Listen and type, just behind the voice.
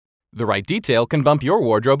The right detail can bump your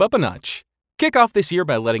wardrobe up a notch. Kick off this year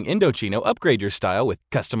by letting Indochino upgrade your style with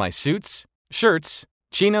customized suits, shirts,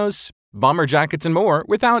 chinos, bomber jackets, and more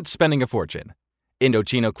without spending a fortune.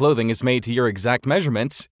 Indochino clothing is made to your exact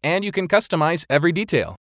measurements, and you can customize every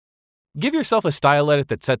detail. Give yourself a style edit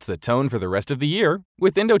that sets the tone for the rest of the year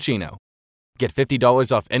with Indochino. Get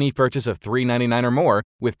 $50 off any purchase of $3.99 or more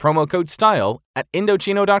with promo code STYLE at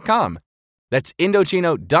Indochino.com. That's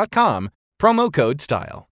Indochino.com, promo code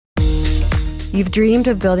STYLE. You've dreamed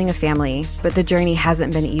of building a family, but the journey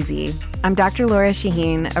hasn't been easy. I'm Dr. Laura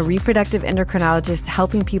Shaheen, a reproductive endocrinologist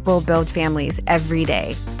helping people build families every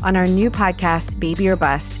day. On our new podcast, Baby or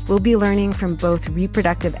Bust, we'll be learning from both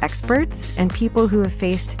reproductive experts and people who have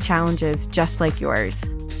faced challenges just like yours.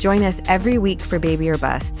 Join us every week for Baby or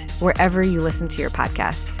Bust, wherever you listen to your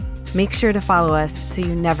podcasts. Make sure to follow us so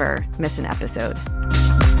you never miss an episode.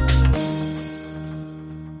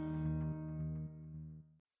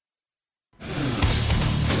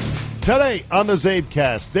 Today on the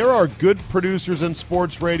CzabeCast, there are good producers in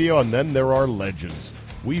sports radio, and then there are legends.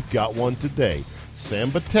 We've got one today, Sam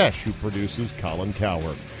Batesh, who produces Colin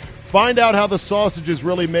Cowherd. Find out how the sausage is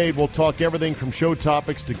really made. We'll talk everything from show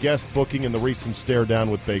topics to guest booking and the recent stare down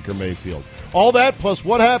with Baker Mayfield. All that, plus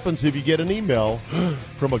what happens if you get an email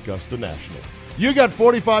from Augusta National. You got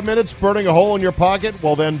 45 minutes burning a hole in your pocket?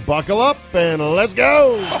 Well, then buckle up and let's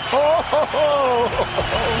go!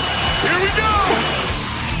 Here we go!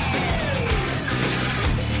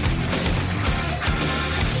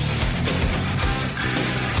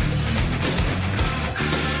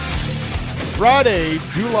 Friday,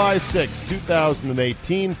 July 6,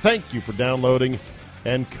 2018. Thank you for downloading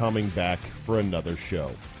and coming back for another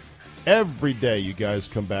show. Every day you guys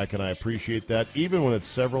come back, and I appreciate that, even when it's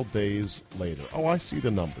several days later. Oh, I see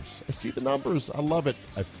the numbers. I see the numbers. I love it.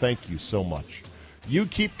 I thank you so much. You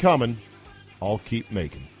keep coming. I'll keep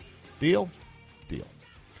making. Deal? Deal.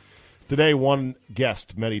 Today, one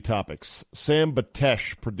guest, many topics. Sam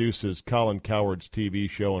Batesh produces Colin Cowherd's TV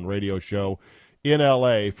show and radio show in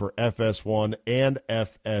L.A. for FS1 and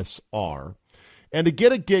FSR. And to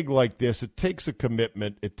get a gig like this, it takes a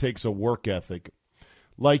commitment. It takes a work ethic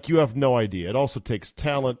like you have no idea. It also takes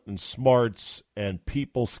talent and smarts and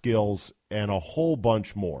people skills and a whole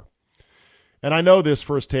bunch more. And I know this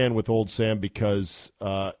firsthand with old Sam because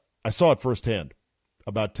I saw it firsthand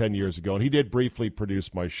about 10 years ago. And he did briefly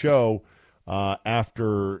produce my show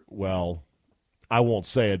after, well, I won't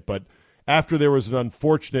say it, but after there was an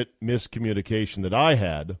unfortunate miscommunication that I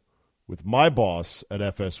had with my boss at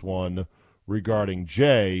FS1 regarding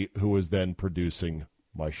Jay, who was then producing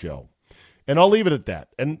my show. And I'll leave it at that.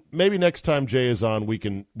 And maybe next time Jay is on, we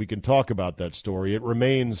can talk about that story. It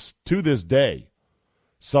remains, to this day,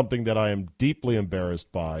 something that I am deeply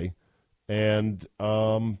embarrassed by. And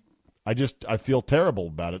I feel terrible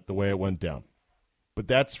about it, the way it went down. But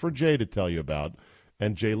that's for Jay to tell you about.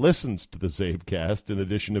 And Jay listens to the CzabeCast in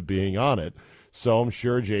addition to being on it. So I'm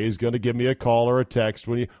sure Jay is going to give me a call or a text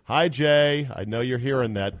when hi, Jay, I know you're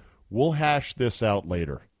hearing that. We'll hash this out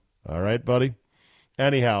later. All right, buddy?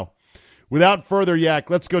 Anyhow, without further yak,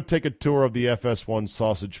 let's go take a tour of the FS1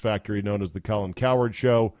 sausage factory known as the Colin Cowherd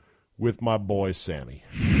Show with my boy, Sammy.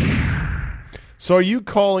 So are you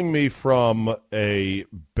calling me from a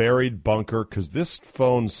buried bunker? Because this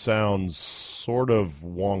phone sounds sort of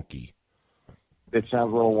wonky. It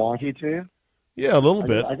sounds a little wonky to you? Yeah, a little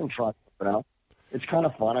bit. I can try something out. It's kind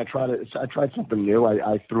of fun. I tried something new.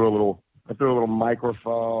 I threw a little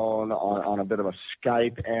microphone on a bit of a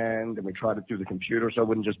Skype end, and we tried it through the computer, so it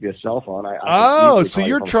wouldn't just be a cell phone. So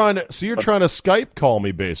you're trying to Skype call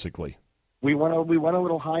me, basically. We went a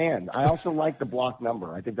little high end. I also like the block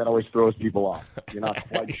number. I think that always throws people off. You're not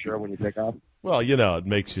quite sure when you pick up. Well, it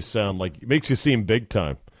makes you seem big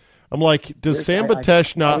time. I'm like, does Sam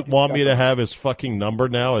Batesh not want me to have his fucking number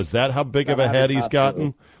now? Is that how big of a head he's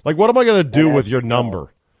gotten? Like, what am I going to do with your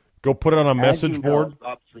number? Go put it on a message board?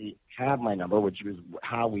 Obviously have my number, which is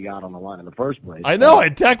how we got on the line in the first place. I know. I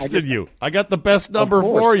texted you. I got the best number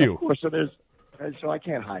for you. Of course. So I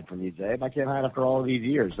can't hide from you, Zabe. I can't hide after all of these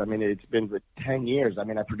years. I mean, it's been 10 years. I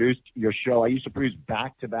mean, I produced your show. I used to produce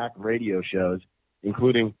back-to-back radio shows,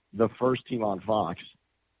 including The First Team on Fox,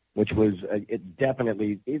 which was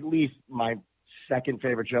definitely at least my second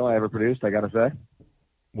favorite show I ever produced, I got to say.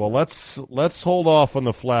 Well, let's hold off on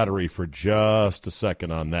the flattery for just a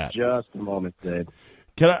second on that. Just a moment, Dave.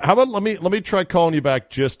 How about let me try calling you back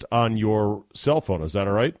just on your cell phone. Is that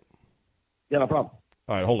all right? Yeah, no problem.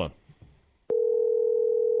 All right, hold on.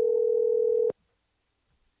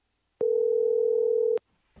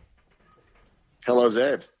 Hello,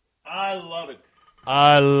 Zabe. I love it.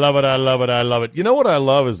 I love it. I love it. I love it. You know what I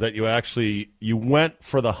love is that you went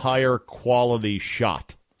for the higher quality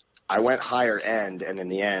shot. I went higher end, and in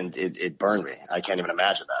the end, it burned me. I can't even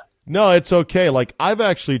imagine that. No, it's okay. Like, I've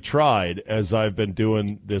actually tried, as I've been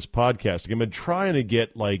doing this podcasting, I've been trying to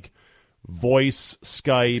get, like, voice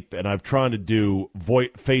Skype, and I've tried to do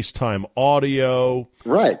FaceTime audio.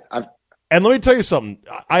 Right. And let me tell you something.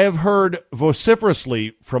 I have heard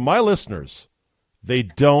vociferously from my listeners, they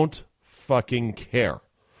don't fucking care.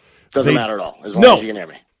 Doesn't matter at all, as long as you can hear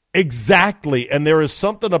me. Exactly. And there is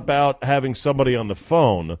something about having somebody on the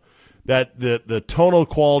phone that the tonal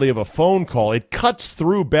quality of a phone call, it cuts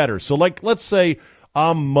through better. So, like, let's say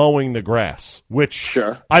I'm mowing the grass, which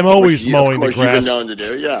sure. I'm always mowing the grass. Of course, you've been known to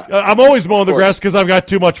do, yeah. I'm always mowing the grass because I've got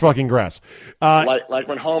too much fucking grass. Like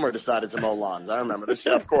when Homer decided to mow lawns. I remember this.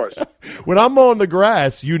 Yeah, of course. When I'm mowing the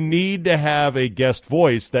grass, you need to have a guest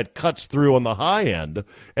voice that cuts through on the high end,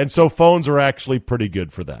 and so phones are actually pretty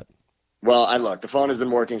good for that. Well, the phone has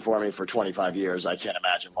been working for me for 25 years. I can't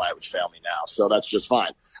imagine why it would fail me now, so that's just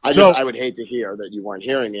fine. I would hate to hear that you weren't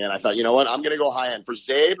hearing me, and I thought, you know what, I'm going to go high end. For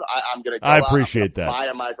Zabe, I'm going to go I appreciate that. Buy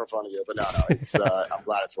a microphone of you, but no, it's, I'm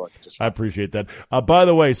glad it's working. Just fine. I appreciate that. By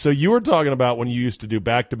the way, so you were talking about when you used to do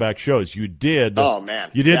back-to-back shows. You did. Oh,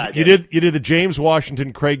 man. You did the James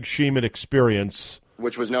Washington, Craig Sheeman experience.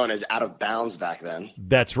 Which was known as Out of Bounds back then.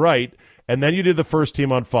 That's right. And then you did the First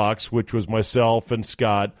Team on Fox, which was myself and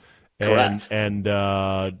Scott. Correct. And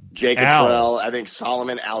Jake Attrell, I think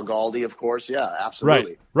Solomon, Al Galdi, of course. Yeah,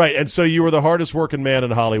 absolutely. Right. And so you were the hardest working man in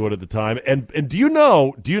Hollywood at the time. And do you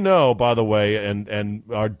know, by the way, and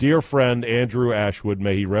our dear friend Andrew Ashwood,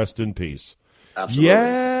 may he rest in peace. Absolutely.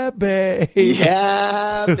 Yeah, babe.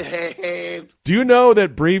 Yeah, babe. Do you know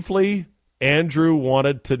that briefly Andrew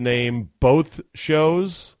wanted to name both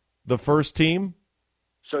shows the First Team?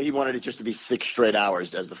 So he wanted it just to be 6 straight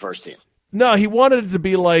hours as the First Team. No, he wanted it to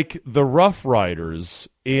be like the Rough Riders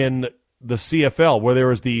in the CFL, where there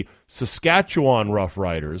was the Saskatchewan Rough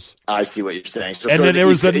Riders. I see what you're saying. So and then there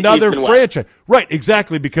was another franchise. Right,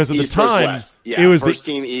 exactly, because at the time, it was First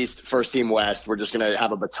Team East, First Team West. We're just going to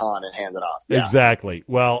have a baton and hand it off. Yeah. Exactly.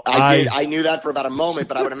 Well, I knew that for about a moment,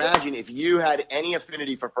 but I would imagine if you had any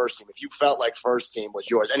affinity for First Team, if you felt like First Team was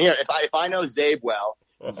yours, and here, if I know Zabe well,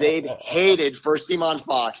 Zabe hated First Team on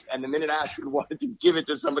Fox, and the minute Ashford wanted to give it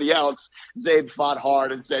to somebody else, Zabe fought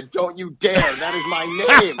hard and said, "Don't you dare, that is my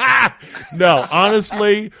name." No,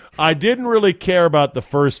 honestly, I didn't really care about the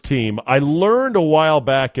First Team. I learned a while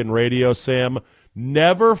back in radio, Sam,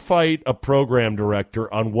 never fight a program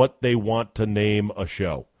director on what they want to name a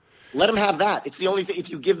show. Let them have that. It's the only thing.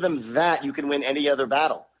 If you give them that, you can win any other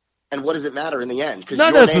battle. And what does it matter in the end? Because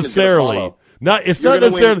not necessarily. It's not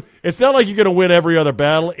necessarily. It's not like you're going to win every other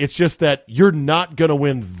battle. It's just that you're not going to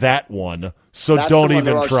win that one, so don't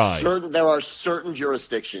even try. There are certain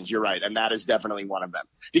jurisdictions, you're right, and that is definitely one of them.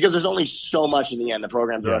 Because there's only so much in the end the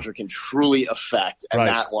program director can truly affect, and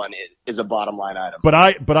that one is a bottom line item. But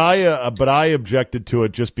I objected to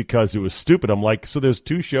it just because it was stupid. I'm like, so there's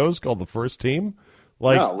 2 shows called The First Team?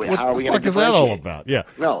 Like, no, how are we going to is that all about? Yeah.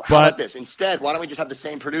 No, how about this? Instead, why don't we just have the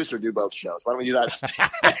same producer do both shows? Why don't we do that?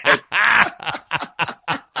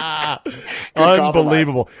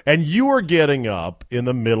 Unbelievable. And you were getting up in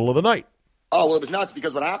the middle of the night. Oh, well, it was nuts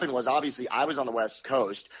because what happened was obviously I was on the West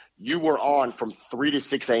Coast. You were on from 3 to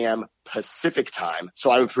 6 a.m. Pacific time. So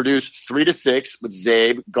I would produce 3 to 6 with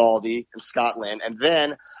Zabe, Galdi, and Scott Lynn. And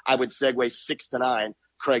then I would segue 6 to 9.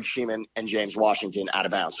 Craig Sheeman and James Washington Out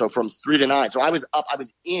of Bounds. So from 3 to 9. So I was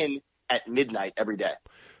in at midnight every day.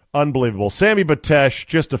 Unbelievable. Sammy Batesh,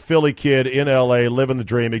 just a Philly kid in L.A., living the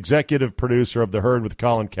dream, executive producer of The Herd with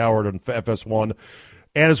Colin Cowherd on FS1,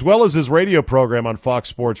 and as well as his radio program on Fox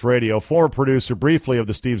Sports Radio, former producer briefly of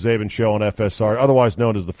the Steve Zabin Show on FSR, otherwise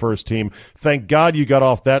known as The First Team. Thank God you got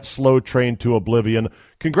off that slow train to oblivion.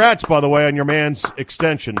 Congrats, by the way, on your man's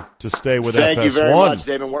extension to stay with FS1. Thank you very much,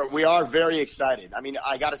 Zabin. We are very excited. I mean,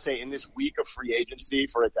 I got to say, in this week of free agency,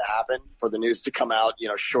 for it to happen, for the news to come out,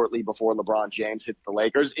 shortly before LeBron James hits the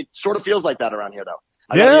Lakers, it sort of feels like that around here, though.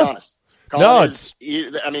 I gotta be honest.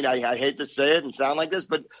 I hate to say it and sound like this,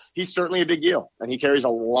 but he's certainly a big deal, and he carries a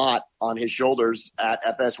lot on his shoulders at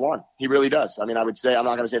FS1. He really does. I mean, I would say, I'm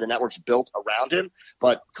not going to say the network's built around him,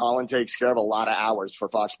 but Colin takes care of a lot of hours for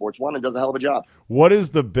Fox Sports 1 and does a hell of a job. What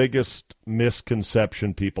is the biggest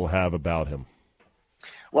misconception people have about him?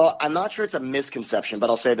 Well, I'm not sure it's a misconception, but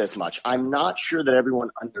I'll say this much. I'm not sure that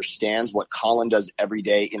everyone understands what Colin does every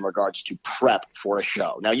day in regards to prep for a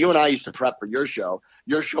show. Now, you and I used to prep for your show.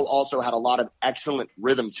 Your show also had a lot of excellent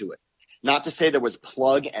rhythm to it. Not to say there was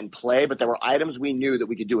plug and play, but there were items we knew that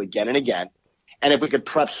we could do again and again. And if we could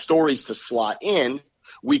prep stories to slot in,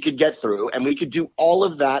 we could get through, and we could do all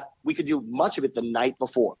of that. We could do much of it the night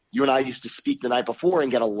before. You and I used to speak the night before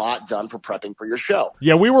and get a lot done for prepping for your show.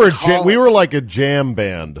 Yeah, we were like a jam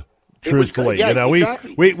band. Truthfully,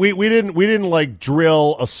 exactly. we didn't like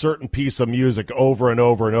drill a certain piece of music over and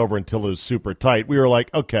over and over until it was super tight. We were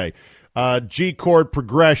like, okay, G chord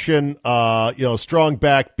progression, strong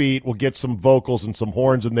backbeat. We'll get some vocals and some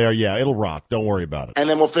horns in there. Yeah, it'll rock. Don't worry about it. And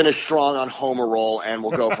then we'll finish strong on Homer Roll, and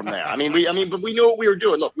we'll go from there. But we knew what we were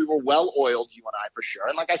doing. Look, we were well oiled, you and I, for sure.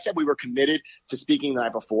 And like I said, we were committed to speaking the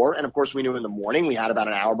night before. And of course, we knew in the morning we had about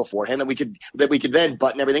an hour beforehand that we could then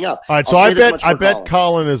button everything up. All right, so I bet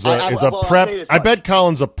Colin is a prep. I bet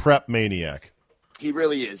Colin's a prep maniac. He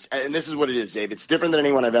really is, and this is what it is, Dave. It's different than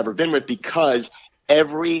anyone I've ever been with because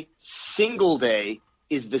every single day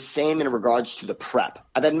is the same in regards to the prep.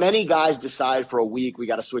 I've had many guys decide for a week we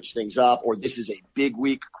got to switch things up, or this is a big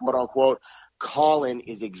week, quote unquote. Colin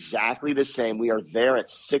is exactly the same. We are there at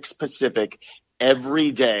 6 Pacific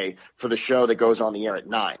every day for the show that goes on the air at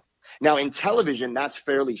 9. Now, in television, that's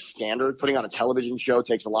fairly standard. Putting on a television show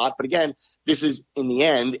takes a lot. But again, this is, in the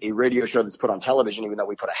end, a radio show that's put on television, even though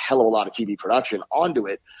we put a hell of a lot of TV production onto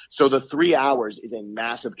it. So the 3 hours is a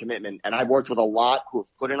massive commitment. And I've worked with a lot who have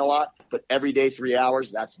put in a lot, but every day 3 hours,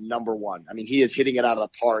 that's number one. I mean, he is hitting it out of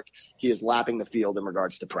the park. He is lapping the field in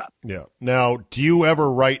regards to prep. Yeah. Now, do you ever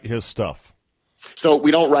write his stuff? So we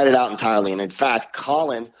don't write it out entirely. And in fact,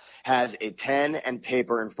 Colin has a pen and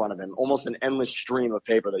paper in front of him, almost an endless stream of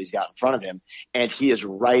paper that he's got in front of him, and he is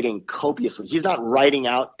writing copiously. He's not writing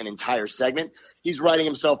out an entire segment. He's writing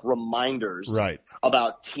himself reminders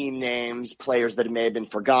about team names, players that may have been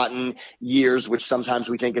forgotten, years, which sometimes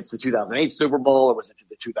we think it's the 2008 Super Bowl or was it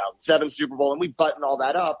the 2007 Super Bowl, and we button all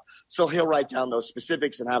that up. So he'll write down those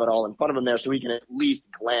specifics and have it all in front of him there so he can at least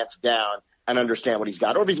glance down and understand what he's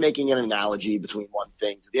got. Or if he's making an analogy between one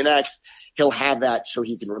thing to the next, he'll have that so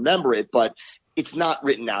he can remember it. But it's not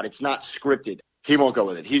written out. It's not scripted. He won't go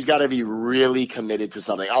with it. He's got to be really committed to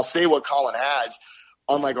something. I'll say what Colin has,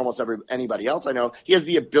 unlike almost anybody else I know, he has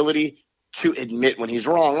the ability to admit when he's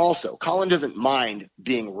wrong also. Colin doesn't mind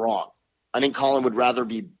being wrong. I think Colin would rather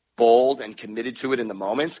be bold and committed to it in the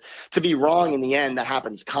moments. To be wrong in the end, that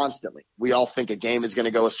happens constantly. We all think a game is going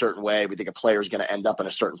to go a certain way. We think a player is going to end up in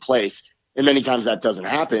a certain place. And many times that doesn't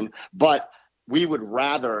happen, but we would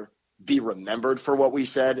rather be remembered for what we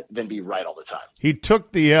said than be right all the time. He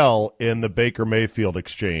took the L in the Baker Mayfield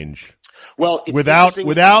exchange. Well,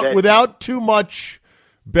 without too much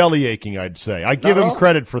belly aching, I'd say. I give him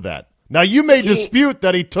credit for that. Now, you may dispute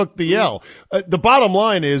that he took the L. The bottom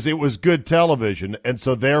line is it was good television, and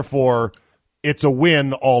so therefore it's a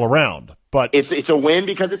win all around. But it's a win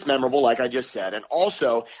because it's memorable, like I just said. And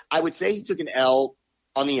also, I would say he took an L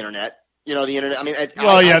on the internet. You know, the internet, I mean,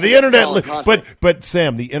 the internet, but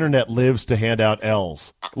Sam, the internet lives to hand out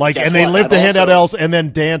L's. And they live to hand out L's and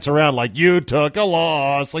then dance around like you took a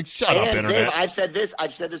loss. Like, shut up, internet. Dave, I've said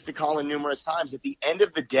this to Colin numerous times. At the end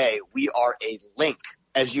of the day, we are a link.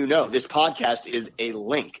 As you know, this podcast is a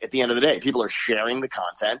link at the end of the day. People are sharing the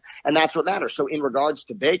content, and that's what matters. So in regards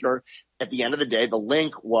to Baker, at the end of the day, the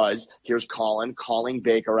link was, here's Colin calling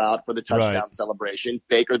Baker out for the touchdown celebration.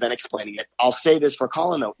 Baker then explaining it. I'll say this for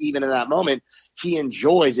Colin, though. Even in that moment, he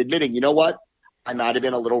enjoys admitting, you know what? I might have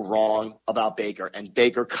been a little wrong about Baker. And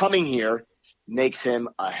Baker coming here makes him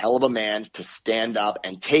a hell of a man to stand up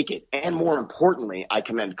and take it. And more importantly, I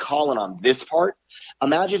commend Colin on this part.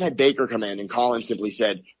 Imagine had Baker come in and Colin simply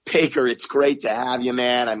said, Baker, it's great to have you,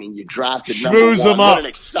 man. I mean, you drafted number one. Him up. What an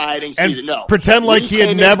exciting season. And no. pretend like he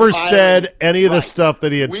had never said any of the stuff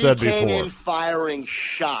that he had said before. We came in firing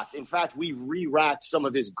shots. In fact, we re-racked some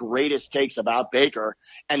of his greatest takes about Baker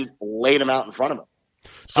and laid them out in front of him.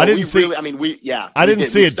 So I didn't see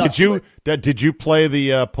it. Did you play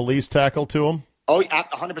the police tackle to him? Oh,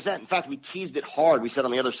 100%. In fact, we teased it hard. We said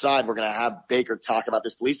on the other side, we're going to have Baker talk about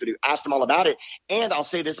this police video. Asked him all about it. And I'll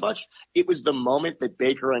say this much. It was the moment that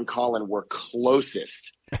Baker and Colin were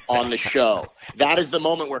closest on the show. That is the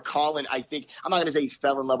moment where Colin, I think, I'm not going to say he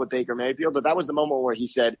fell in love with Baker Mayfield, but that was the moment where he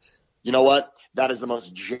said, you know what? That is the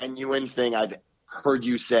most genuine thing I've heard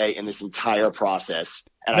you say in this entire process.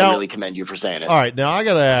 And I really commend you for saying it. All right. Now I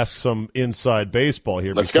got to ask some inside baseball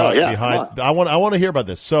here. Let's go. Yeah. I want to hear about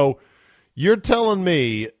this. So, you're telling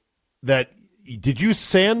me that did you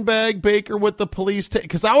sandbag Baker with the police?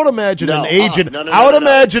 Because I would imagine an agent.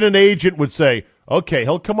 Imagine an agent would say, "Okay,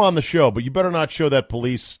 he'll come on the show, but you better not show that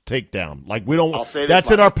police takedown. Like we don't. That's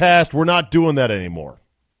in our past. We're not doing that anymore."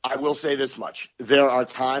 I will say this much: there are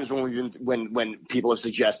times when people have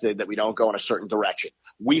suggested that we don't go in a certain direction.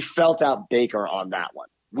 We felt out Baker on that one.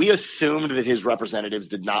 We assumed that his representatives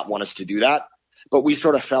did not want us to do that. but we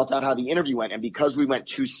sort of felt out how the interview went. And because we went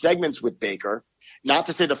 2 segments with Baker, not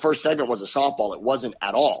to say the first segment was a softball, it wasn't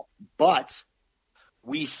at all, but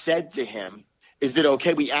we said to him, is it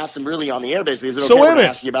okay? We asked him really on the air, basically, is it okay we're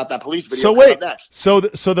asking you about that police video? So wait, next? So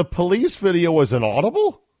the police video was an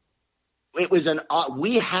audible? It was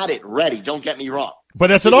we had it ready, don't get me wrong. But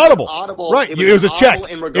that's an audible. Right. It was a check.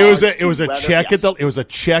 It was a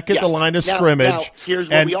check at the line of scrimmage. Now, here's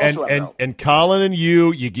what we also have, and Colin and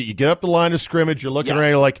you get up the line of scrimmage, you're looking around,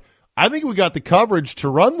 you're like, I think we got the coverage to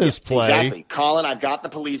run this play. Exactly. Colin, I've got the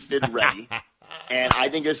police vid ready. And I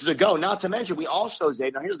think this is a go. Not to mention, we also, Zay,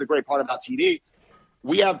 now here's the great part about TV.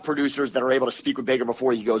 We have producers that are able to speak with Baker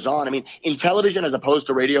before he goes on. I mean, in television as opposed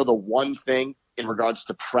to radio, the one thing in regards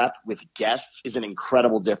to prep with guests is an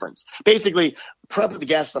incredible difference. Basically, prep with the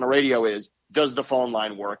guests on the radio is, does the phone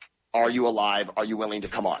line work? Are you alive? Are you willing to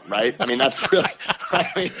come on, right? I mean, that's really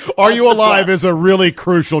are you alive is a really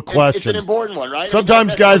crucial question. It's an important one, right?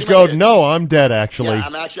 Sometimes guys go, no, I'm dead, actually. Yeah,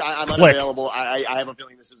 I'm unavailable. I have a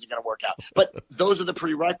feeling this isn't going to work out. But those are the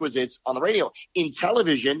prerequisites on the radio. In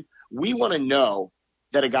television, we want to know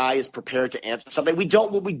that a guy is prepared to answer something.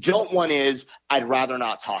 What we don't want is, I'd rather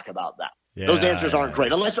not talk about that. Yeah, those answers aren't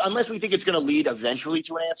great. Unless we think it's going to lead eventually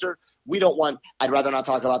to an answer, we don't want, I'd rather not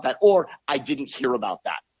talk about that, or I didn't hear about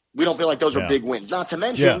that. We don't feel like those are big wins. Not to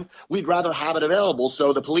mention, we'd rather have it available.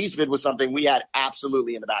 So the police vid was something we had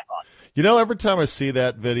absolutely in the back pocket. You know, every time I see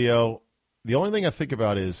that video, the only thing I think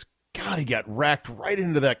about is, God, he got racked right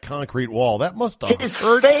into that concrete wall. That must have hurt. His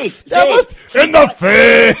face. In the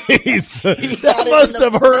face. That must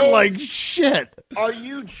have hurt like shit. Are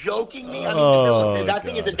you joking me? I mean, that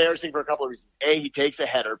thing is embarrassing for a couple of reasons. A, he takes a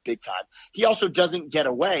header big time. He also doesn't get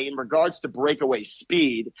away in regards to breakaway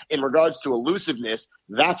speed, in regards to elusiveness.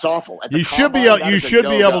 That's awful. You should be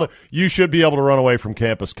able to run away from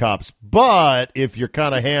campus cops. But if you're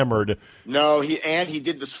kind of hammered, no, he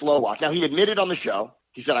did the slow walk. Now he admitted on the show.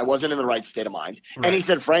 He said, I wasn't in the right state of mind. Right. And he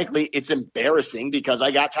said, frankly, it's embarrassing because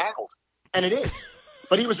I got tackled. And it is.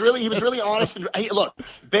 But he was really honest. Look,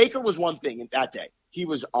 Baker was one thing that day. He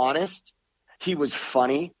was honest. He was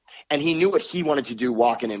funny. And he knew what he wanted to do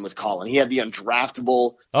walking in with Colin. He had the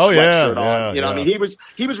undraftable sweatshirt on. You know, I mean, he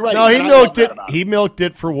was ready. No, he milked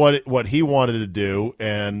it for what he wanted to do.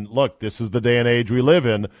 And look, this is the day and age we live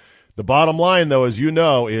in. The bottom line, though, as you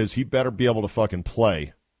know, is he better be able to fucking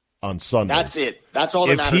play on Sundays. That's it. That's all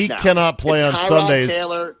that matters now. If he cannot play on Sundays,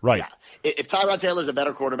 right. Yeah. If Tyrod Taylor's a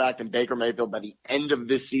better quarterback than Baker Mayfield by the end of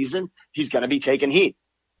this season, he's going to be taking heat.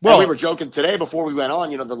 Well, we were joking today before we went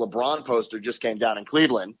on, the LeBron poster just came down in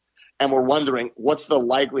Cleveland, and we're wondering what's the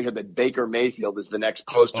likelihood that Baker Mayfield is the next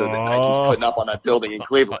poster that Nike's putting up on that building in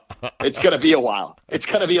Cleveland. It's going to be a while. It's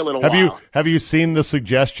going to be a little while. Have you seen the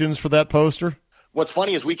suggestions for that poster? What's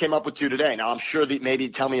funny is we came up with 2 today. Now, I'm sure that maybe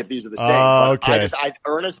tell me if these are the same. Okay.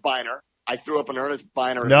 Ernest Biner. I threw up an Ernest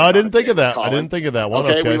Biner. No, I didn't think of that. I didn't think of that one.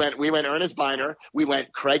 Okay, we went Ernest Biner. We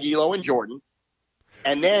went Craig Elo and Jordan.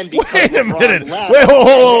 And then because wait a LeBron minute. Left, wait,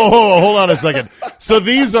 hold on a second. So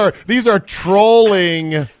these are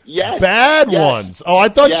trolling bad ones. Oh, I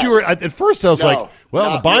thought you were at first. I was like,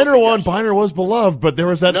 well, the Biner was beloved, but there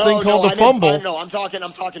was that thing called the fumble. I'm talking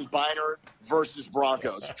Biner versus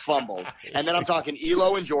Broncos fumble, and then I'm talking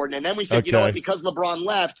Elo and Jordan, and then we said, you know what? Because LeBron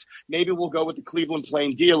left, maybe we'll go with the Cleveland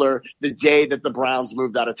Plain Dealer the day that the Browns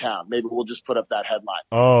moved out of town. Maybe we'll just put up that headline.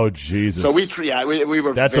 Oh Jesus! So we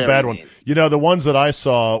were. That's a bad one. The ones that I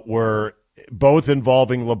saw were both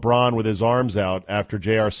involving LeBron with his arms out after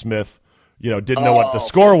J.R. Smith. Didn't know what the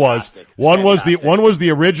score was. One was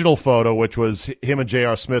the original photo, which was him and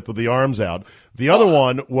J.R. Smith with the arms out. The other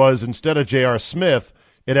one was, instead of J.R. Smith,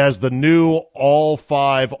 it has the new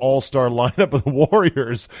all-5 all-star lineup of the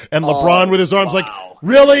Warriors and LeBron with his arms like,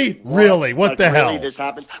 really? What the hell? Really this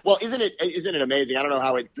happens? Well, isn't it amazing? I don't know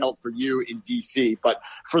how it felt for you in D.C., but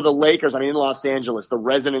for the Lakers, in Los Angeles, the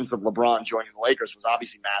resonance of LeBron joining the Lakers was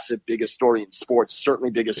obviously massive. Biggest story in sports, certainly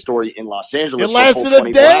biggest story in Los Angeles. It lasted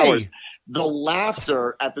a day. Hours. The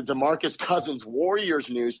laughter at the DeMarcus Cousins Warriors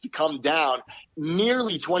news to come down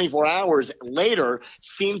nearly 24 hours later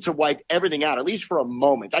seemed to wipe everything out, at least for a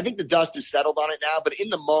moment. I think the dust is settled on it now, but in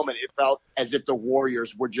the moment it felt as if the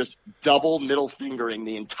Warriors were just double middle fingering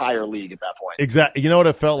the entire league at that point. Exactly. You know what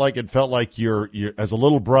it felt like? It felt like you're as a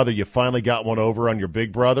little brother, you finally got one over on your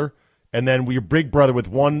big brother, and then your big brother with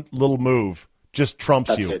one little move just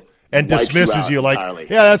trumps you. It. And dismisses you like, entirely.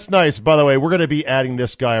 Yeah, that's nice. By the way, we're going to be adding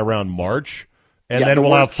this guy around March, and then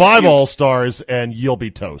we'll have 5 All-Stars, and you'll be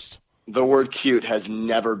toast. The word cute has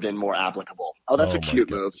never been more applicable. Oh, that's a cute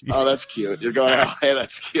move. Oh, that's cute. You're going, oh, hey,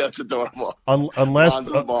 that's cute. That's adorable. Unless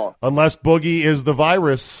Boogie is the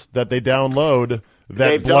virus that they download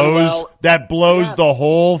that blows the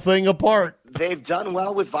whole thing apart. They've done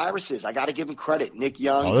well with viruses. I got to give them credit. Nick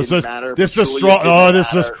Young this didn't matter. This is strong. Oh,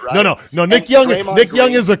 this is right? No. Nick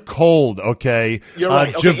Young is a cold. Okay. You're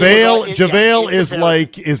right. JaVale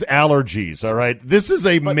is allergies. All right. This is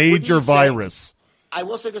a major virus. I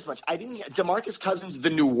will say this much. DeMarcus Cousins, the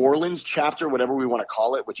New Orleans chapter, whatever we want to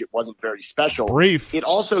call it, which it wasn't very special. Brief. It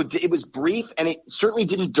was brief, and it certainly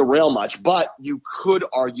didn't derail much, but you could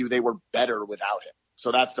argue they were better without him.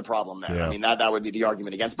 So that's the problem there. Yeah. I mean, that would be the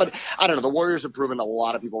argument against. But I don't know. The Warriors have proven a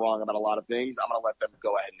lot of people wrong about a lot of things. I'm going to let them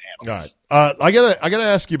go ahead and handle this. All right. I gotta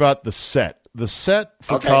ask you about the set. The set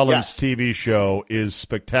for Colin's TV show is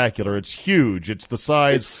spectacular. It's huge. It's the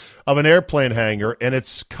size of an airplane hangar, and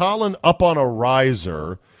it's Colin up on a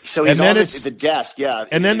riser. So he's on the desk, yeah.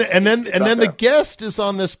 And then the guest is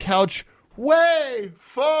on this couch way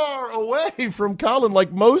far away from Colin,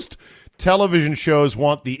 like most television shows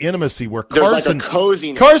want the intimacy where Carson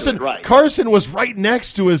was right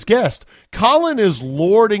next to his guest. Colin is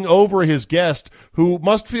lording over his guest, who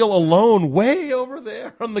must feel alone way over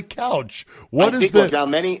there on the couch. Now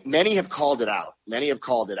many have called it out.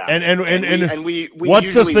 And we what's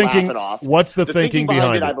usually the thinking? Laugh it off. What's the thinking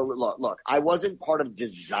behind it? Look, I wasn't part of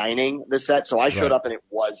designing the set, so I showed up and it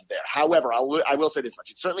was there. However, I will say this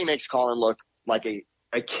much: it certainly makes Colin look like a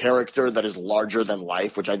character that is larger than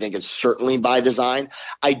life, which I think is certainly by design.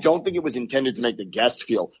 I don't think it was intended to make the guest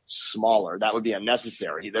feel smaller. That would be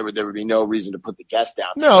unnecessary. There would be no reason to put the guest down.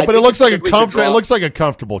 No, but it looks like a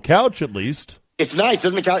comfortable couch at least. It's nice,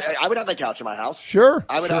 doesn't the couch? I would have that couch in my house. Sure,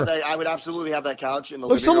 I would absolutely have that couch in the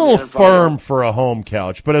looks living room. Looks a little firm for a home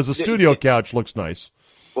couch, but as a studio couch, looks nice.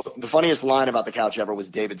 Well, the funniest line about the couch ever was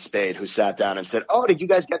David Spade, who sat down and said, "Oh, did you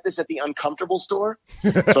guys get this at the Uncomfortable store?"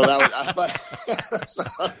 So that was,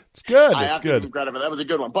 it's good. I have to give him credit for that. Was a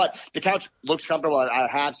good one. But the couch looks comfortable. I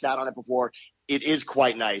have sat on it before. It is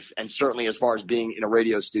quite nice, and certainly as far as being in a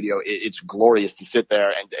radio studio, it's glorious to sit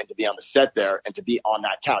there and to be on the set there and to be on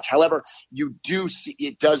that couch. However, you do see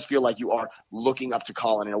it does feel like you are looking up to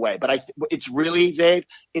Colin in a way. But it's really, Zabe,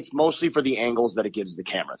 it's mostly for the angles that it gives the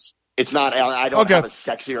cameras. It's not. I don't have a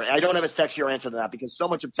sexier answer than that, because so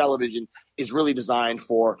much of television is really designed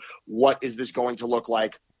for what is this going to look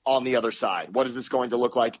like on the other side? What is this going to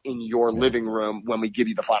look like in your living room when we give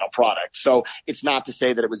you the final product? So it's not to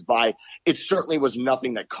say that it certainly was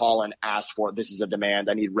nothing that Colin asked for. This is a demand.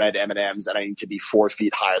 I need red M&Ms and I need to be 4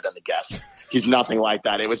 feet higher than the guest. He's nothing like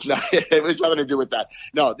that. It was nothing to do with that.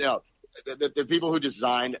 No. The people who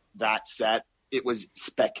designed that set, it was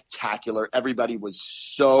spectacular. Everybody was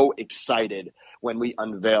so excited when we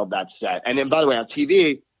unveiled that set. And then, by the way, on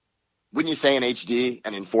TV, wouldn't you say in HD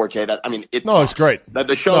and in 4K? It's great.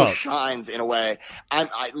 The show shines in a way.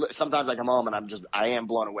 Sometimes I come home and I am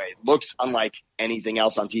blown away. It looks unlike anything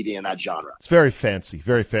else on TV in that genre. It's very fancy,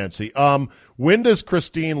 very fancy. When does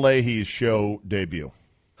Christine Leahy's show debut?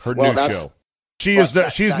 Her new show.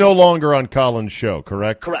 She's no longer on Colin's show,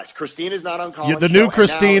 correct? Correct. Christine is not on Colin's show. The new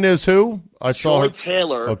Christine is who? I saw her.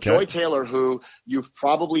 Joy Taylor, who you've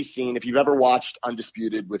probably seen if you've ever watched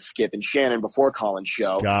Undisputed with Skip and Shannon before Colin's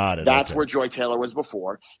show. Got it. That's where Joy Taylor was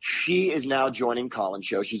before. She is now joining Colin's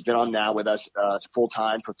show. She's been on now with us full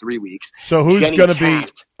time for 3 weeks. So who's going to be?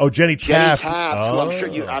 Oh, Jenny Taft. Jenny Taft. Who I'm sure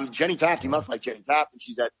Jenny Taft. You must like Jenny Taft. And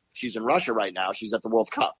she's in Russia right now. She's at the World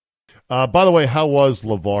Cup. By the way, how was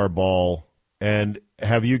LeVar Ball? And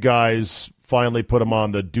have you guys finally put him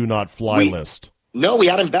on the do not fly list? No, we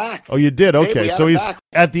had him back. Oh, you did? Okay. So he's back.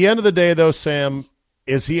 At the end of the day, though, Sam,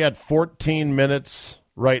 is he at 14 minutes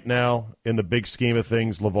right now in the big scheme of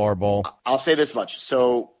things, LeVar Ball? I'll say this much.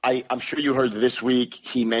 So I'm sure you heard this week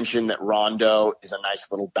he mentioned that Rondo is a nice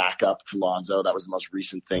little backup to Lonzo. That was the most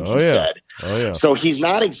recent thing he said. Oh, yeah. So he's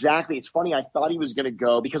not exactly – it's funny. I thought he was going to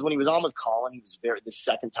go because when he was on with Colin, he was the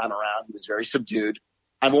second time around, he was very subdued.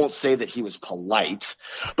 I won't say that he was polite,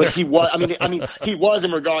 but he was. I mean, he was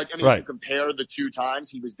in regard. If you compare the 2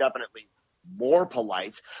 times, he was definitely more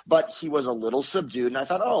polite, but he was a little subdued. And I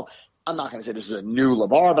thought, I'm not going to say this is a new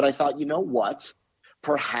LeVar, but I thought, you know what?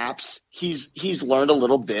 Perhaps he's learned a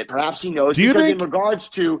little bit. Perhaps he knows. In regards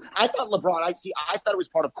to, I thought LeBron. I thought it was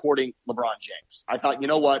part of courting LeBron James. I thought, you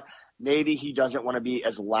know what? Maybe he doesn't want to be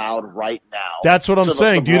as loud right now. That's what I'm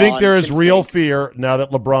saying. Do you think there is real fear now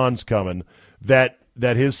that LeBron's coming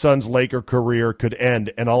that his son's Laker career could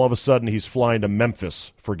end, and all of a sudden he's flying to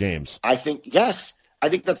Memphis for games? I think, yes. I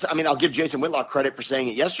think I'll give Jason Whitlock credit for saying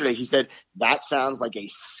it yesterday. He said, that sounds like a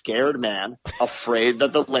scared man afraid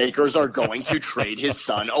that the Lakers are going to trade his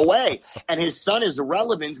son away. And his son is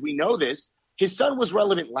irrelevant. We know this. His son was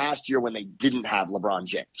relevant last year when they didn't have LeBron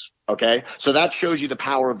James. Okay. So that shows you the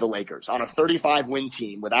power of the Lakers. On a 35-win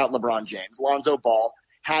team without LeBron James, Lonzo Ball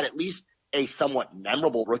had at least a somewhat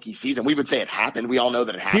memorable rookie season. We would say it happened. We all know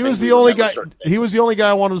that it happened. He was the only guy. He was the only guy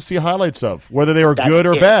I wanted to see highlights of, whether they were good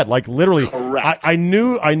or bad. Like literally, correct. I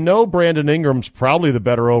know Brandon Ingram's probably the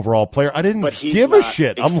better overall player. I didn't give a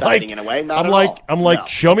shit. I'm like, in a way.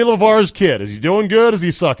 Show me LeVar's kid. Is he doing good? Is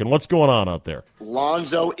he sucking? What's going on out there?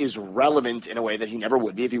 Lonzo is relevant in a way that he never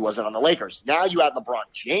would be if he wasn't on the Lakers. Now you add LeBron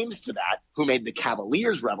James to that, who made the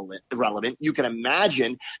Cavaliers relevant. You can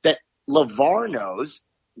imagine that LeVar knows,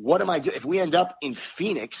 what am I doing? If we end up in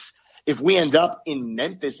Phoenix, if we end up in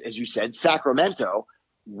Memphis, as you said, Sacramento,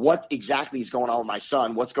 what exactly is going on with my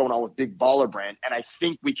son? What's going on with Big Baller Brand? And I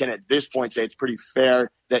think we can at this point say it's pretty fair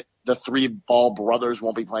that the three Ball brothers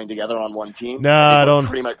won't be playing together on one team. No, I don't.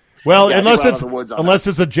 Pretty much, well, unless it's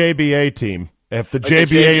a JBA team. If the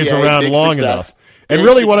JBA is around long enough. And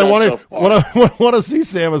really what I want to see,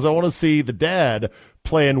 Sam, is I want to see the dad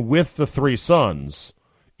playing with the three sons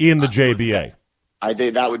in the JBA. I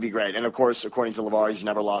think that would be great. And, of course, according to LeVar, he's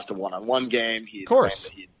never lost a one-on-one game. Of course.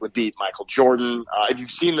 He would beat Michael Jordan. If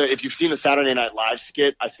you've seen the Saturday Night Live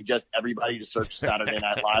skit, I suggest everybody to search Saturday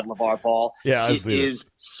Night Live LeVar Ball. Yeah, it is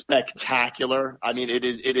spectacular. I mean, it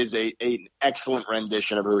is an excellent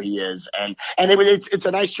rendition of who he is. And it's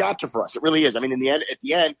a nice chapter for us. It really is. I mean, at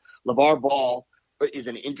the end, LeVar Ball is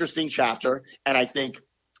an interesting chapter. And I think,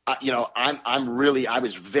 I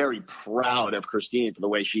was very proud of Christine for the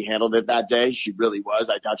way she handled it that day. She really was.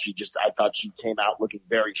 I thought she came out looking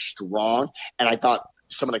very strong. And I thought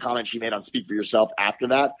some of the comments she made on Speak for Yourself after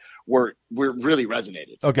that were really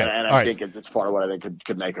resonated. Okay. And I think it's part of what I think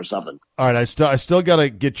could make her something. All right. I still got to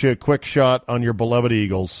get you a quick shot on your beloved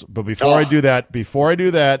Eagles. But before I do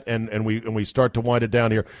that, and we start to wind it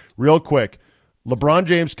down here real quick, LeBron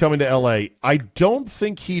James coming to L.A., I don't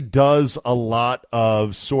think he does a lot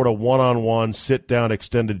of sort of one-on-one, sit-down,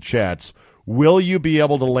 extended chats. Will you be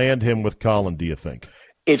able to land him with Colin, do you think?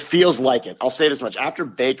 It feels like it. I'll say this much. After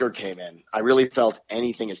Baker came in, I really felt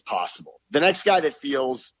anything is possible. The next guy that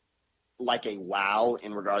feels like a wow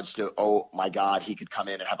in regards to, oh, my God, he could come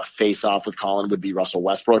in and have a face-off with Colin would be Russell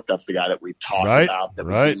Westbrook. That's the guy that we've talked about. That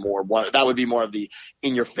would be more of the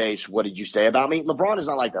in-your-face, what did you say about me? LeBron is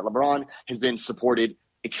not like that. LeBron has been supported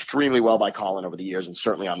extremely well by Colin over the years and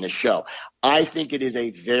certainly on this show. I think it is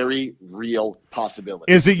a very real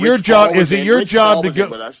possibility. Is it your job to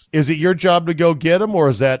go get him, or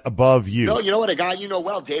is that above you? No, you know what? A guy you know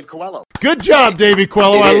well, Dave Coelho. Good job, Davey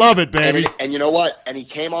Coelho. I love it, baby. And you know what? And he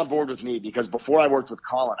came on board with me because before I worked with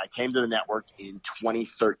Colin, I came to the network in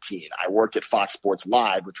 2013. I worked at Fox Sports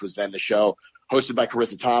Live, which was then the show hosted by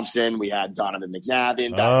Carissa Thompson. We had Donovan McNabb,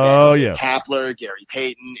 Kapler, Gary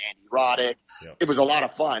Payton, Andy Roddick. Yep. It was a lot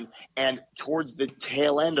of fun. And towards the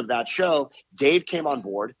tail end of that show, Dave came on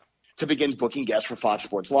board to begin booking guests for Fox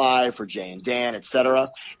Sports Live, for Jay and Dan, et cetera.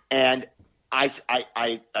 And I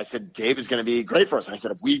said, Dave is going to be great for us. And I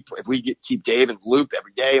said, if we keep Dave in the loop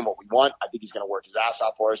every day and what we want, I think he's going to work his ass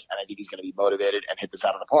off for us, and I think he's going to be motivated and hit this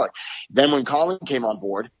out of the park. Then when Colin came on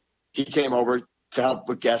board, he came over to help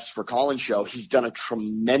with guests for Colin's show. He's done a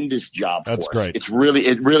tremendous job for us. That's great. It's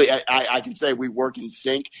really, I can say we work in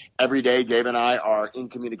sync every day. Dave and I are in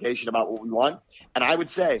communication about what we want. And I would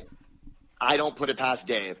say, I don't put it past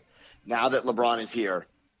Dave, now that LeBron is here,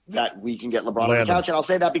 that we can get LeBron on the couch. And I'll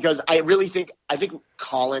say that because I think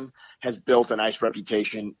Colin has built a nice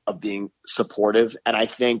reputation of being supportive. And I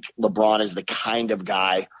think LeBron is the kind of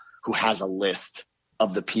guy who has a list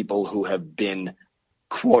of the people who have been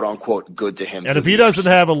quote unquote good to him. And if he doesn't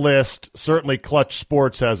have a list, certainly Clutch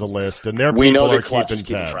Sports has a list, and their people are keeping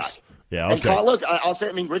tabs. Yeah, okay. And Paul, look, I'll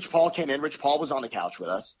say, Rich Paul came in. Rich Paul was on the couch with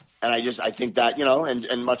us. And I think that,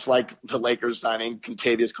 and much like the Lakers signing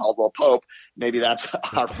Contavious Caldwell-Pope, maybe that's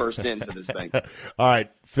our first in to this thing. All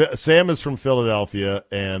right. Sam is from Philadelphia,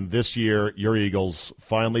 and this year your Eagles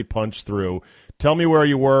finally punched through. Tell me where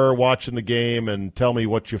you were watching the game, and tell me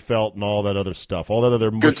what you felt and all that other stuff, all that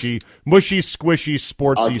other mushy, squishy,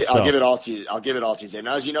 sportsy stuff. I'll give it all to you, Zay.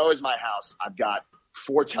 Now, as you know, is my house. I've got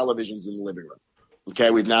 4 televisions in the living room.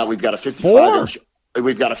 Okay, we've got a 55-inch.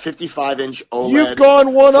 We've got a 55-inch OLED. You've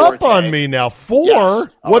gone one 4K. Up on me now. 4? Yes.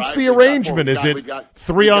 What's the arrangement? Is it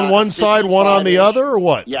 3 on one side, 1 on the other, or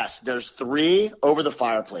what? Yes, there's 3 over the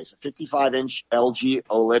fireplace. A 55-inch LG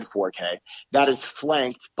OLED 4K. That is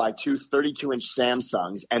flanked by 2 32-inch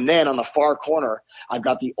Samsungs. And then on the far corner, I've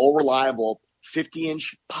got the all-reliable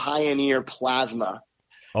 50-inch Pioneer Plasma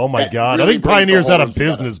Oh, my God. Really I think Pioneer's out of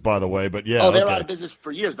together. business, by the way, but yeah. Oh, they're okay. out of business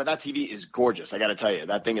for years, but that TV is gorgeous. I got to tell you,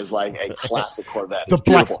 that thing is like a classic Corvette. The It's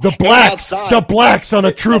beautiful. the blacks on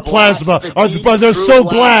a true plasma they're true so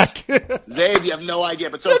blacks. black. Zabe, you have no idea.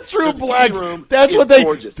 But so The true the blacks. room That's is what they.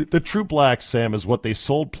 gorgeous. The true blacks, Sam, is what they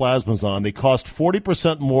sold plasmas on. They cost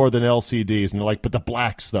 40% more than LCDs, and they're like, but the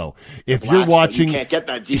blacks though. If you're watching, you can't get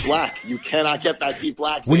that deep black. You cannot get that deep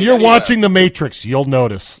black. when you're watching The Matrix, you'll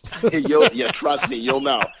notice. Trust me, you'll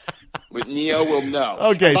know. With Neo, will know.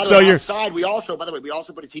 Okay, by the so way, you're outside. We also put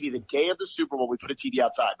a TV the day of the Super Bowl. We put a TV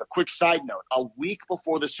outside. But quick side note: a week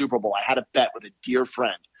before the Super Bowl, I had a bet with a dear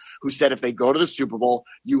friend who said, if they go to the Super Bowl,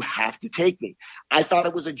 you have to take me. I thought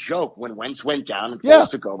it was a joke when Wentz went down and Foles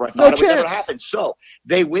took over. I thought it would never happen. So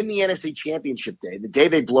they win the NFC Championship day. The day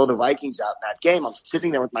they blow the Vikings out in that game, I'm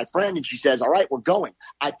sitting there with my friend, and she says, all right, we're going.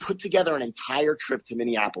 I put together an entire trip to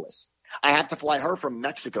Minneapolis. I have to fly her from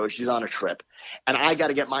Mexico. She's on a trip. And I got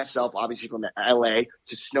to get myself, obviously, from L.A.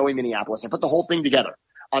 to snowy Minneapolis. I put the whole thing together.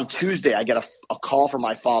 On Tuesday, I get a call from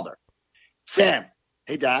my father. Sam,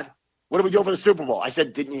 hey, Dad, what do we do for the Super Bowl? I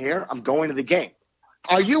said, didn't you hear? I'm going to the game.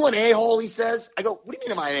 Are you an a-hole, he says. I go, what do you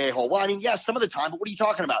mean am I an a-hole? Well, I mean, yes, some of the time, but what are you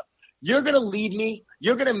talking about? You're going to lead me.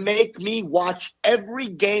 You're going to make me watch every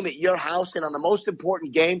game at your house, and on the most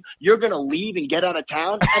important game, you're going to leave and get out of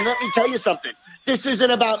town. And let me tell you something. This isn't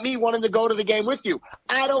about me wanting to go to the game with you.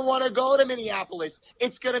 I don't want to go to Minneapolis.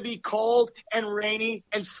 It's going to be cold and rainy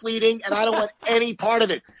and sleeting, and I don't want any part of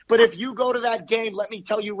it. But if you go to that game, let me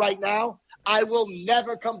tell you right now, I will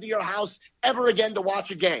never come to your house ever again to watch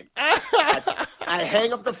a game. I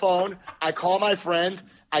hang up the phone. I call my friend.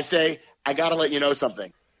 I say, I got to let you know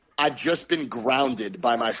something. I've just been grounded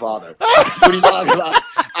by my father. What are you talking about?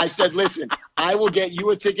 I said, listen, I will get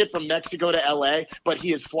you a ticket from Mexico to L.A., but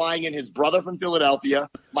he is flying in his brother from Philadelphia,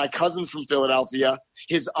 my cousins from Philadelphia,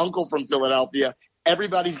 his uncle from Philadelphia.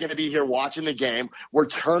 Everybody's going to be here watching the game. We're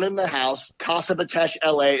turning the house. Casa Batesh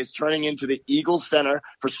LA is turning into the Eagles Center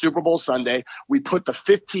for Super Bowl Sunday. We put the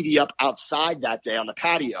fifth TV up outside that day on the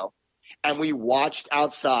patio, and we watched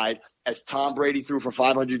outside as Tom Brady threw for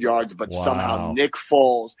 500 yards, but somehow Nick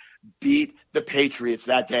Foles beat the Patriots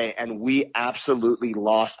that day, and we absolutely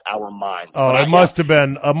lost our minds. Oh, it must have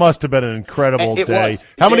been an incredible day. Was.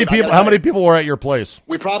 How many people were at your place?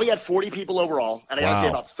 We probably had 40 people overall, and I got to say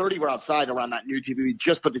about 30 were outside around that new TV. We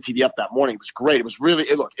just put the TV up that morning. It was great. It was really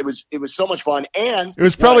it was so much fun, and it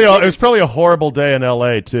was probably a horrible day in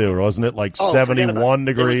LA too, wasn't it? Like 71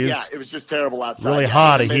 degrees. It was just terrible outside. Really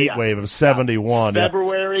hot, a heat wave of 71.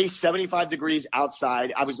 February, 75 degrees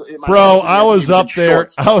outside. I was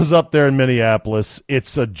up there in Minneapolis.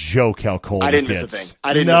 It's a joke how cold it gets. Miss a thing.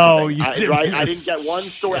 I didn't miss a thing. I didn't get one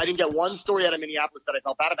story. I didn't get one story out of Minneapolis that I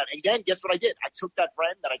felt bad about. And then, guess what I did? I took that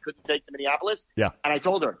friend that I couldn't take to Minneapolis, and I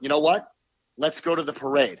told her, you know what? Let's go to the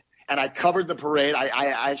parade. And I covered the parade.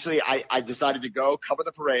 I decided to go cover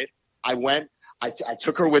the parade. I went. I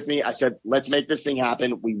took her with me. I said, let's make this thing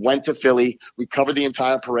happen. We went to Philly. We covered the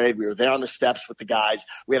entire parade. We were there on the steps with the guys.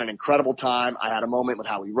 We had an incredible time. I had a moment with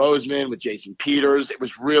Howie Roseman, with Jason Peters. It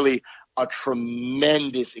was really a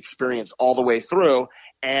tremendous experience all the way through.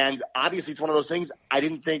 And obviously it's one of those things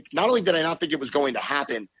not only did I not think it was going to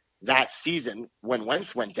happen that season when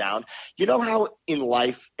Wentz went down, you know how in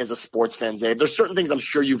life as a sports fan, Zabe, there's certain things I'm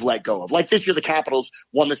sure you've let go of. Like this year, the Capitals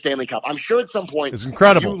won the Stanley Cup. I'm sure at some point it's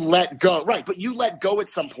incredible. You let go, right? But you let go at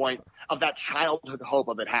some point of that childhood hope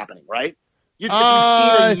of it happening, right? You've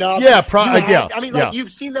seen enough.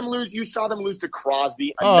 You've seen them lose. You saw them lose to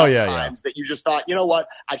Crosby enough times that you just thought, you know what?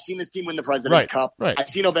 I've seen this team win the President's Cup. Right.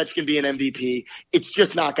 I've seen Ovechkin be an MVP. It's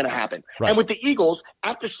just not going to happen. Right. And with the Eagles,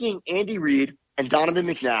 after seeing Andy Reid and Donovan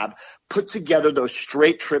McNabb put together those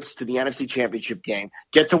straight trips to the NFC Championship game,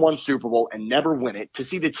 get to one Super Bowl and never win it, to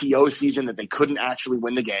see the TO season that they couldn't actually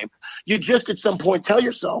win the game, you just at some point tell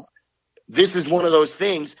yourself, this is one of those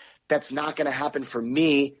things that's not going to happen for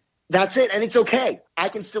me. That's it, and it's okay. I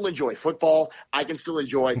can still enjoy football. I can still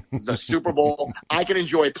enjoy the Super Bowl. I can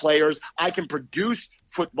enjoy players. I can produce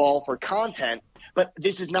football for content, but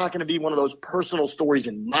this is not going to be one of those personal stories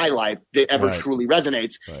in my life that ever truly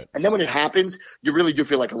resonates. Right. And then when it happens, you really do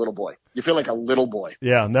feel like a little boy. You feel like a little boy.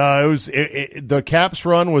 Yeah, no, the Caps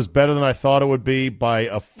run was better than I thought it would be by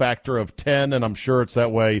a factor of 10, and I'm sure it's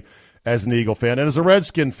that way as an Eagle fan. And as a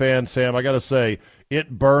Redskin fan, Sam, I got to say,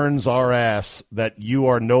 it burns our ass that you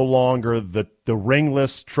are no longer the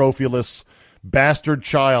ringless, trophyless bastard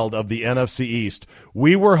child of the NFC East.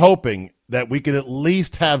 We were hoping that we could at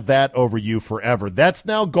least have that over you forever. That's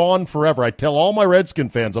now gone forever. I tell all my Redskin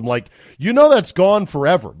fans, I'm like, that's gone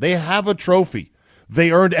forever. They have a trophy.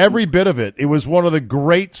 They earned every bit of it. It was one of the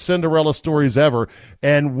great Cinderella stories ever,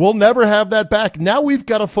 and we'll never have that back. Now we've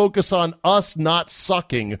got to focus on us not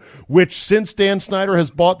sucking, which since Dan Snyder has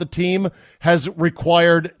bought the team has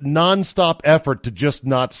required nonstop effort to just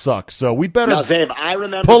not suck. So we better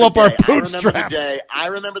pull up our bootstraps. I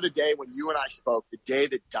remember the day when you and I spoke, the day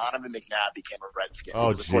that Donovan McNabb became a Redskin.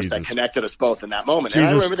 Oh, of course, that connected us both in that moment. Jesus and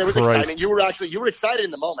I remember there was Christ. excitement. You were excited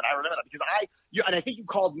in the moment. I remember that because and I think you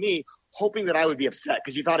called me hoping that I would be upset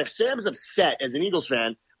because you thought if Sam's upset as an Eagles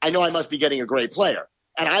fan, I know I must be getting a great player.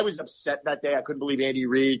 And I was upset that day. I couldn't believe Andy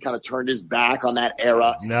Reid kind of turned his back on that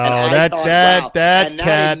era. No, that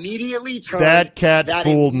cat immediately turned. That cat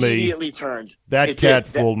fooled me. Immediately turned. That cat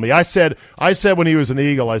fooled me. I said when he was an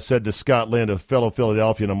Eagle, I said to Scott Lind, a fellow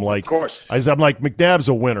Philadelphian, I'm like, of course. I'm like, McNabb's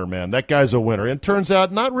a winner, man. That guy's a winner. And it turns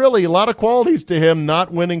out not really. A lot of qualities to him,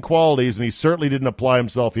 not winning qualities, and he certainly didn't apply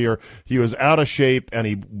himself here. He was out of shape, and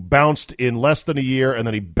he bounced in less than a year, and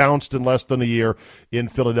then he bounced in less than a year in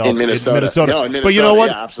Philadelphia. In Minnesota. No, in Minnesota. But you know what?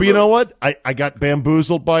 Yeah, but you know what? I got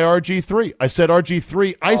bamboozled by RG3. I said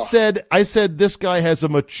RG3. I said this guy has a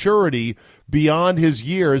maturity beyond his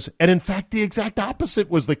years, and in fact, the exact opposite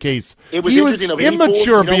was the case. He was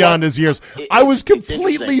immature beyond his years. I was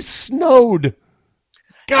completely snowed.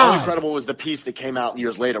 God. How incredible was the piece that came out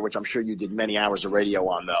years later, which I'm sure you did many hours of radio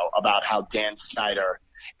on, though, about how Dan Snyder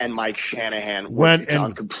and Mike Shanahan went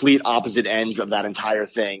on complete opposite ends of that entire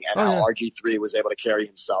thing, and how RG3 was able to carry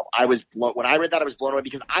himself. When I read that, I was blown away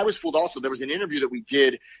because I was fooled also. There was an interview that we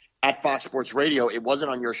did at Fox Sports Radio. It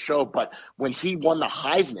wasn't on your show, but when he won the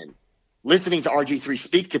Heisman, listening to RG3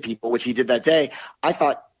 speak to people, which he did that day, I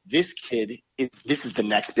thought, this is the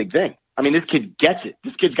next big thing. I mean, this kid gets it.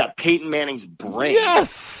 This kid's got Peyton Manning's brain.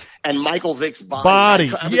 Yes. And Michael Vick's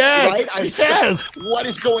body. Yes. Right? Yes. What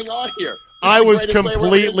is going on here? I was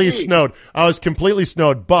completely snowed.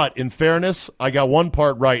 But in fairness, I got one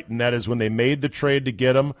part right, and that is when they made the trade to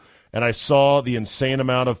get him, and I saw the insane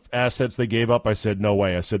amount of assets they gave up, I said, no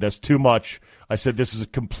way. I said, that's too much. I said, this is a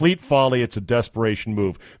complete folly. It's a desperation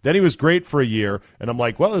move. Then he was great for a year, and I'm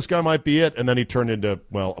like, well, this guy might be it. And then he turned into,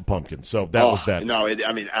 a pumpkin. So that was that. No,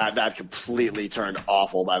 that completely turned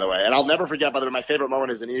awful, by the way. And I'll never forget, by the way, my favorite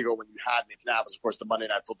moment as an Eagle when you had McNabb was, of course, the Monday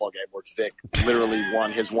Night Football game where Vic literally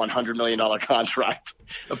won his $100 million contract.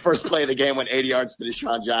 The first play of the game went 80 yards to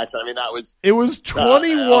Deshaun Jackson. I mean, It was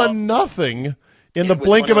 21-0. In the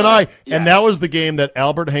blink of an eye. Yes. And that was the game that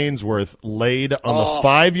Albert Hainsworth laid on the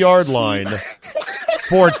 5-yard line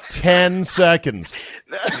for 10 seconds.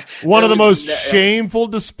 One of the most shameful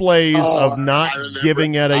displays of not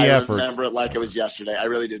giving any effort. I remember it like it was yesterday. I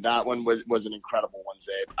really did. That one was an incredible one,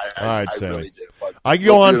 Zabe. I Sammy. Really do. I can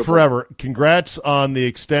go on forever. Congrats on the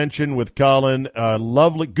extension with Colin.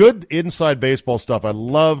 Lovely, good inside baseball stuff. I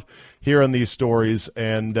love hearing these stories,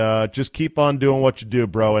 and just keep on doing what you do,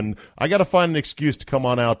 bro. And I got to find an excuse to come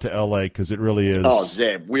on out to L.A. because it really is. Oh,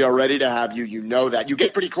 Zabe, we are ready to have you. You know that. You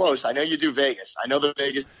get pretty close. I know you do Vegas. I know the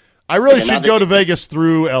Vegas. I really should go to Vegas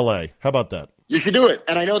through L.A. How about that? You should do it.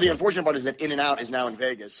 And I know the unfortunate part is that In-N-Out is now in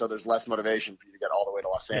Vegas, so there's less motivation for you to get all the way to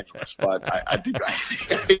Los Angeles. But I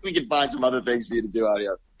think we can find some other things for you to do out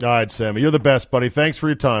here. All right, Sammy. You're the best, buddy. Thanks for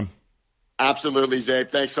your time. Absolutely, Zabe.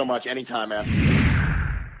 Thanks so much. Anytime, man.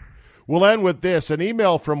 We'll end with this, an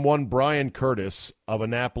email from one Brian Curtis of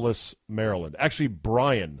Annapolis, Maryland. Actually,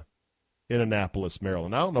 Brian in Annapolis,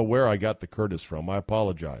 Maryland. I don't know where I got the Curtis from. I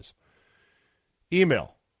apologize.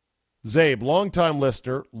 Email, Zabe, longtime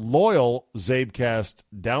listener, loyal CzabeCast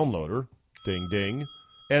downloader, ding, ding,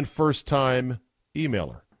 and first-time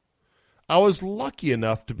emailer. I was lucky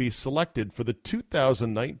enough to be selected for the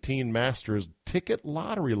 2019 Masters ticket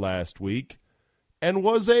lottery last week and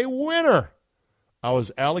was a winner. I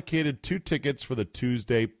was allocated 2 tickets for the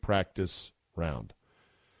Tuesday practice round.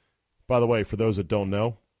 By the way, for those that don't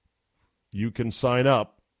know, you can sign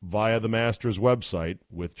up via the Masters website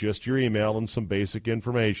with just your email and some basic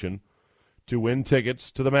information to win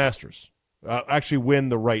tickets to the Masters. Actually win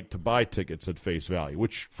the right to buy tickets at face value,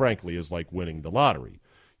 which frankly is like winning the lottery.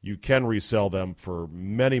 You can resell them for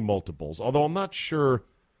many multiples, although I'm not sure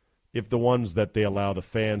if the ones that they allow the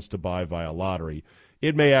fans to buy via lottery,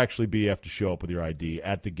 it may actually be you have to show up with your ID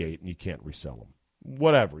at the gate and you can't resell them.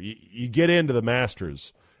 Whatever. You get into the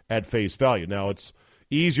Masters at face value. Now, it's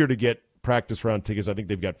easier to get practice round tickets. I think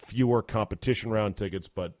they've got fewer competition round tickets,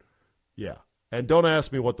 but yeah. And don't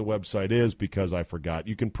ask me what the website is because I forgot.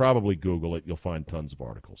 You can probably Google it. You'll find tons of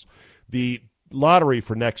articles. The lottery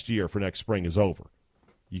for next year, for next spring, is over.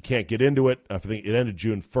 You can't get into it. I think it ended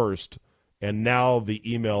June 1st, and now the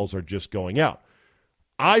emails are just going out.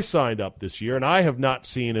 I signed up this year, and I have not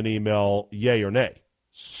seen an email yay or nay.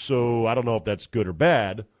 So I don't know if that's good or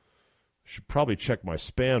bad. Should probably check my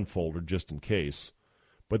spam folder just in case.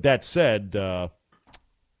 But that said,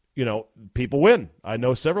 people win. I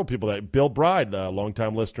know several people that. Bill Bride, a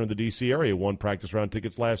longtime listener in the D.C. area, won practice round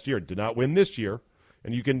tickets last year. Did not win this year.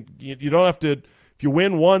 And you don't have to, if you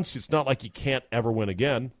win once, it's not like you can't ever win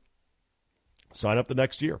again. Sign up the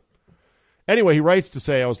next year. Anyway, he writes to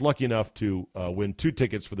say, I was lucky enough to win 2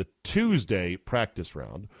 tickets for the Tuesday practice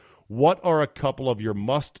round. What are a couple of your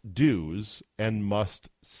must-dos and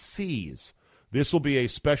must-sees? This will be a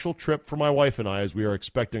special trip for my wife and I as we are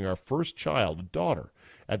expecting our first child, a daughter,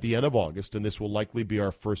 at the end of August, and this will likely be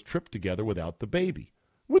our first trip together without the baby.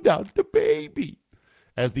 Without the baby!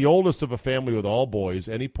 As the oldest of a family with all boys,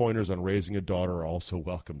 any pointers on raising a daughter are also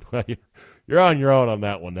welcomed. You're on your own on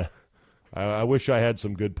that one. I wish I had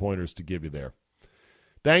some good pointers to give you there.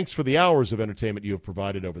 Thanks for the hours of entertainment you have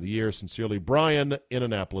provided over the years. Sincerely, Brian in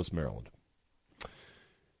Annapolis, Maryland.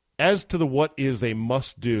 As to the what is a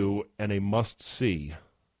must-do and a must-see,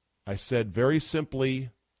 I said very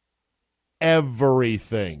simply,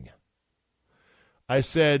 everything. I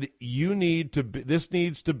said this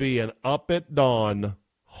needs to be an up at dawn,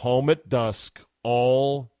 home at dusk,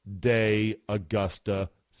 all day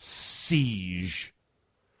Augusta siege.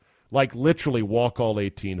 Like literally walk all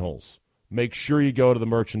 18 holes. Make sure you go to the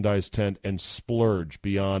merchandise tent and splurge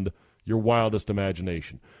beyond your wildest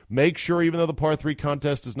imagination. Make sure, even though the par 3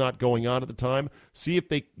 contest is not going on at the time, see if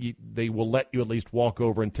they will let you at least walk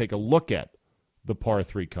over and take a look at the par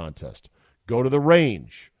 3 contest. Go to the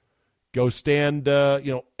range. Go stand,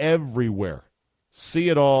 everywhere. See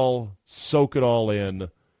it all, soak it all in,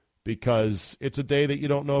 because it's a day that you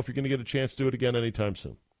don't know if you're going to get a chance to do it again anytime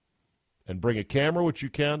soon. And bring a camera, which you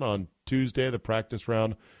can, on Tuesday, the practice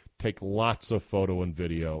round. Take lots of photo and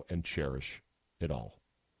video and cherish it all.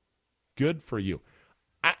 Good for you.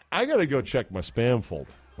 I got to go check my spam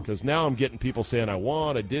folder because now I'm getting people saying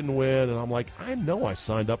I didn't win, and I'm like, I know I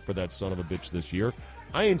signed up for that son of a bitch this year.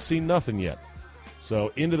 I ain't seen nothing yet.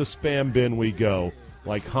 So into the spam bin we go,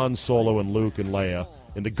 like Han Solo and Luke and Leia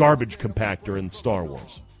in the garbage compactor in Star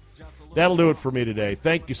Wars. That'll do it for me today.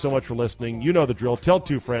 Thank you so much for listening. You know the drill. Tell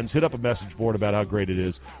 2 friends. Hit up a message board about how great it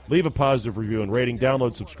is. Leave a positive review and rating.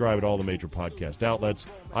 Download, subscribe at all the major podcast outlets,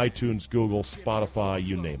 iTunes, Google, Spotify,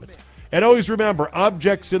 you name it. And always remember,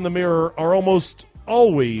 objects in the mirror are almost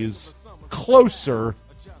always closer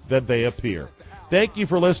than they appear. Thank you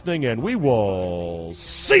for listening, and we will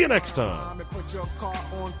see you next time.